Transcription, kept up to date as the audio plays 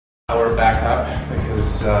Power back up,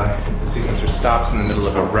 because if the sequencer stops in the middle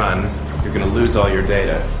of a run, you're going to lose all your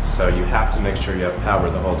data. So you have to make sure you have power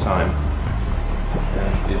the whole time.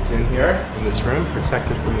 And it's in here, in this room,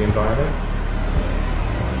 protected from the environment.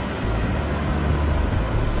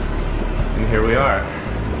 And here we are,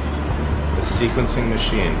 the sequencing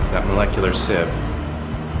machine, that molecular sieve.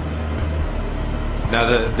 Now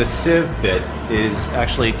the sieve bit is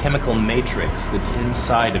actually a chemical matrix that's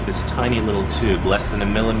inside of this tiny little tube, less than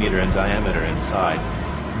 1 millimeter in diameter inside.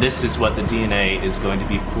 This is what the DNA is going to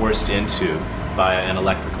be forced into by an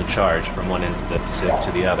electrical charge from one end of the sieve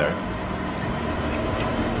to the other.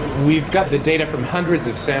 We've got the data from hundreds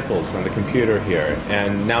of samples on the computer here,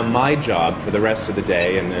 and now my job for the rest of the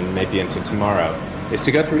day and maybe into tomorrow is to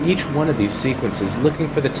go through each one of these sequences looking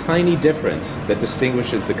for the tiny difference that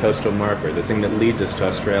distinguishes the coastal marker, the thing that leads us to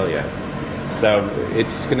Australia. So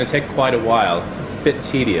it's going to take quite a while, a bit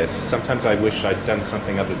tedious. Sometimes I wish I'd done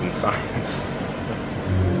something other than science.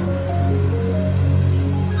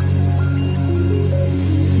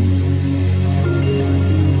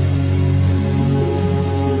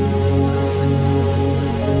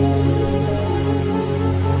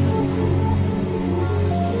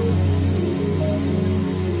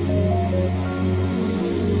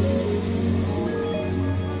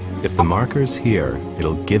 If the marker's here,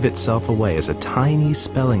 it'll give itself away as a tiny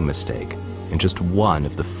spelling mistake in just one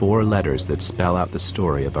of the 4 letters that spell out the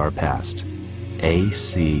story of our past.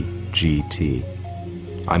 ACGT.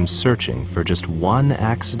 I'm searching for just one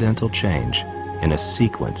accidental change in a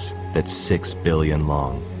sequence that's 6 billion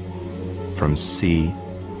long. From C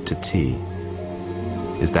to T.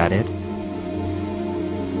 Is that it?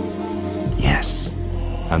 Yes.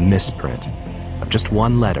 A misprint of just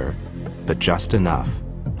one letter, but just enough,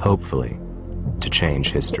 hopefully, to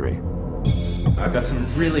change history. I've got some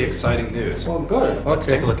really exciting news. Well, good. Let's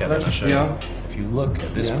take a look at it. I'll show you. Yeah. If you look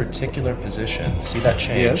at this particular position, see that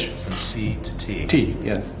change Yes. from C to T? T,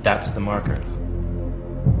 yes. That's the marker.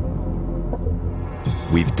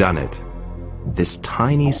 We've done it. This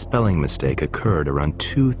tiny spelling mistake occurred around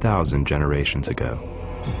 2,000 generations ago.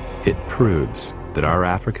 It proves that our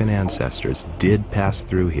African ancestors did pass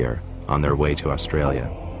through here on their way to Australia.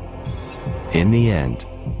 In the end,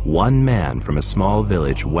 one man from a small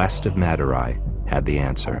village west of Madurai had the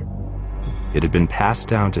answer. It had been passed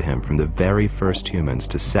down to him from the very first humans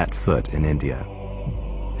to set foot in India.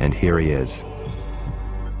 And here he is.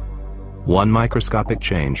 One microscopic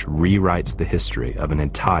change rewrites the history of an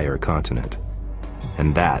entire continent.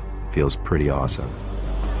 And that feels pretty awesome.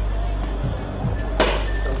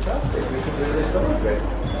 Fantastic. We should really celebrate.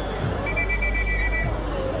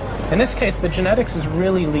 In this case, the genetics is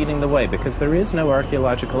really leading the way because there is no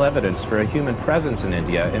archaeological evidence for a human presence in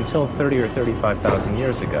India until 30 or 35,000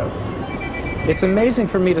 years ago. It's amazing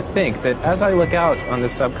for me to think that as I look out on the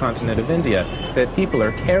subcontinent of India, that people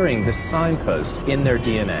are carrying this signpost in their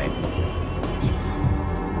DNA.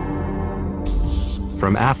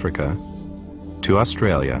 From Africa to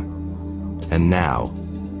Australia, and now,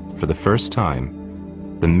 for the first time,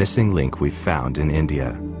 the missing link we've found in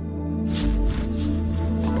India.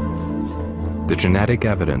 The genetic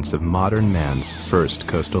evidence of modern man's first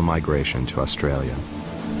coastal migration to Australia.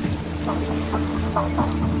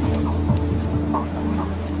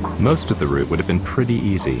 Most of the route would have been pretty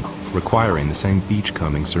easy, requiring the same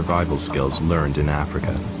beachcombing survival skills learned in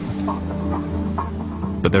Africa.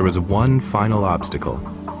 But there was one final obstacle.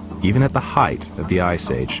 Even at the height of the Ice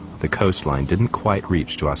Age, the coastline didn't quite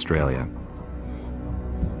reach to Australia.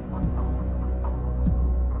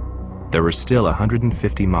 There were still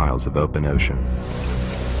 150 miles of open ocean.